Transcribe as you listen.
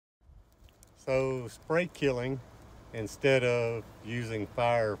So spray killing instead of using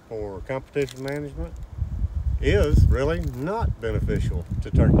fire for competition management is really not beneficial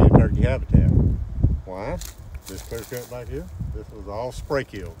to turkey and turkey habitat. Why? This clear cut back here, this was all spray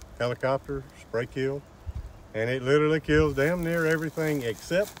killed. Helicopter spray killed. And it literally kills damn near everything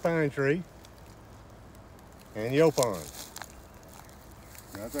except pine tree and Yaupon.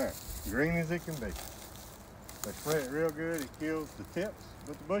 Got that. Green as it can be. They spray it real good, it kills the tips,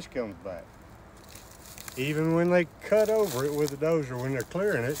 but the bush comes back. Even when they cut over it with a dozer, when they're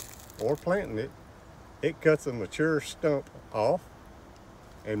clearing it or planting it, it cuts a mature stump off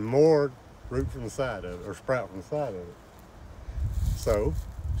and more root from the side of it, or sprout from the side of it. So,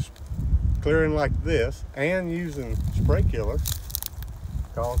 clearing like this and using spray killer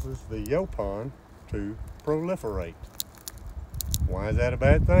causes the Yaupon to proliferate. Why is that a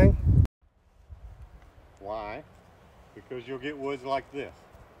bad thing? Why? Because you'll get woods like this.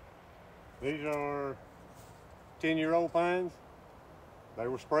 These are 10-year-old pines. They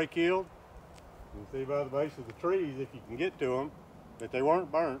were spray killed. You can see by the base of the trees, if you can get to them, that they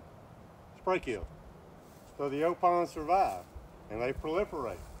weren't burnt, spray killed. So the Yaupon survive and they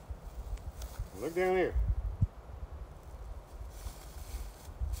proliferate. Look down here.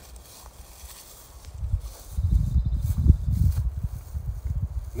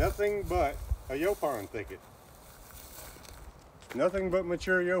 Nothing but a Yaupon thicket. Nothing but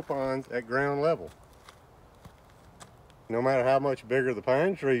mature Yaupons at ground level. No matter how much bigger the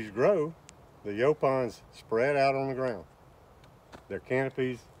pine trees grow, the Yaupons spread out on the ground. Their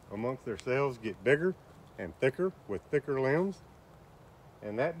canopies amongst themselves get bigger and thicker with thicker limbs,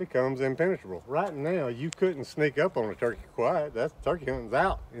 and that becomes impenetrable. Right now, you couldn't sneak up on a turkey quiet. That's turkey hunting's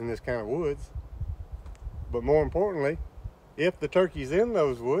out in this kind of woods. But more importantly, if the turkey's in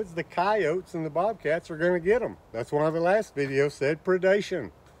those woods, the coyotes and the bobcats are going to get them. That's why the last video said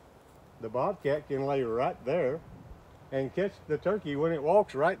predation. The bobcat can lay right there and catch the turkey when it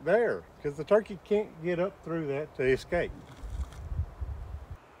walks right there, because the turkey can't get up through that to escape.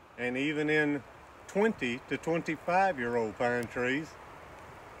 And even in 20 to 25-year-old pine trees,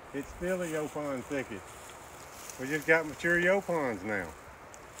 it's still a Yaupon thicket. We just got mature Yaupons now.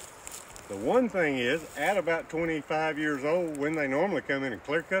 The one thing is, at about 25 years old, when they normally come in and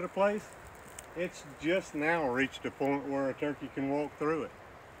clear cut a place, it's just now reached a point where a turkey can walk through it.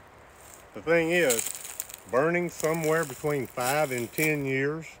 The thing is, burning somewhere between 5 and 10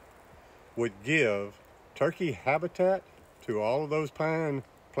 years would give turkey habitat to all of those pine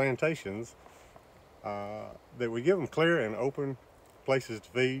plantations, that would give them clear and open places to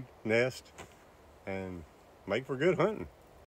feed, nest, and make for good hunting.